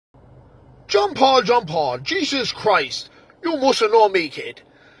John Paul, Jesus Christ, you mustn't know me, kid.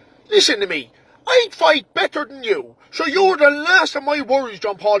 Listen to me, I'd fight better than you, so you're the last of my worries,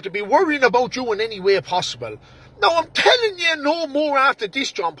 John Paul, to be worrying about you in any way possible. Now, I'm telling you no more after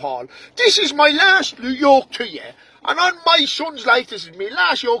this, John Paul. This is my last yoke to you, and on my son's life, this is my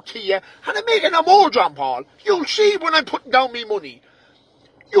last yoke to you, and I'm making no more, John Paul. You'll see when I'm putting down me money.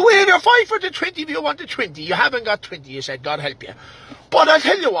 You either fight for the 20 if you want the 20. You haven't got 20, you said, God help you. But I'll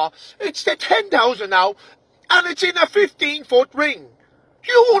tell you what, it's the 10,000 now, and it's in a 15-foot ring.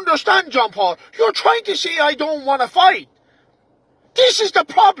 Do you understand, John Paul? You're trying to say I don't want to fight. This is the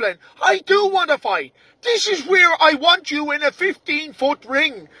problem. I do want to fight. This is where I want you in a 15-foot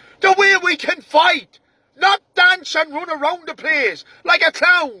ring. The way we can fight. Not dance and run around the place like a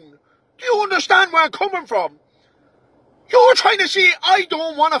clown. Do you understand where I'm coming from? You're trying to say I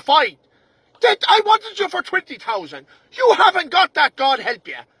don't want to fight. That I wanted you for 20,000. You haven't got that, God help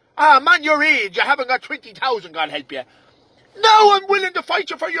you. Man, your age, you haven't got 20,000, God help you. Now I'm willing to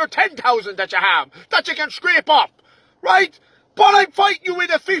fight you for your 10,000 that you have, that you can scrape up, right? But I'm fighting you in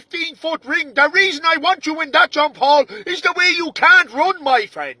a 15-foot ring. The reason I want you in that, John Paul, is the way you can't run, my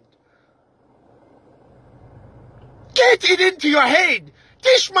friend. Get it into your head.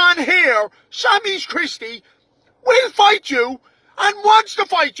 This man here, Sammy's Christy, will fight you and wants to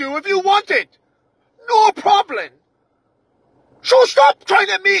fight you if you want it. No problem. So stop trying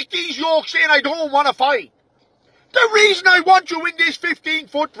to make these yokes saying I don't want to fight. The reason I want you in this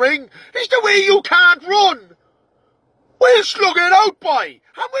 15-foot ring is the way you can't run. We'll slug it out, boy,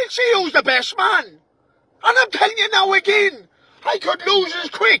 and we'll see who's the best man. And I'm telling you now again, I could lose as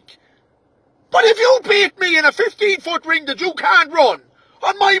quick. But if you beat me in a 15-foot ring that you can't run,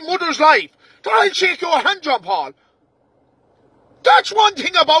 on my mother's life, then I'll shake your hand, John Paul. That's one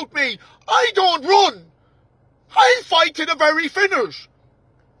thing about me. I don't run. I'll fight to the very finish.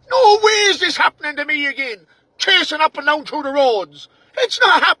 No way is this happening to me again, chasing up and down through the roads. It's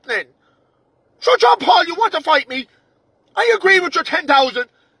not happening. So, John Paul, you want to fight me? I agree with your 10,000.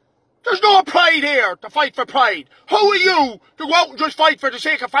 There's no pride here to fight for pride. Who are you to go out and just fight for the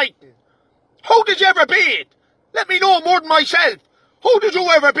sake of fighting? Who did you ever beat? Let me know more than myself. Who did you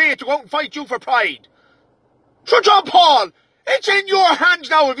ever beat to go out and fight you for pride? So, John Paul, it's in your hands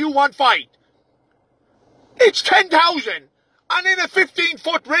now if you want fight. It's 10,000 and in a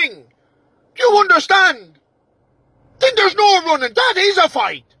 15-foot ring. Do you understand? Then there's no running. That is a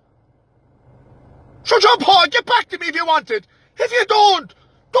fight. So, John Paul, get back to me if you want it. If you don't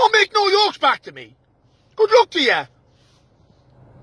make no yokes back to me. Good luck to you.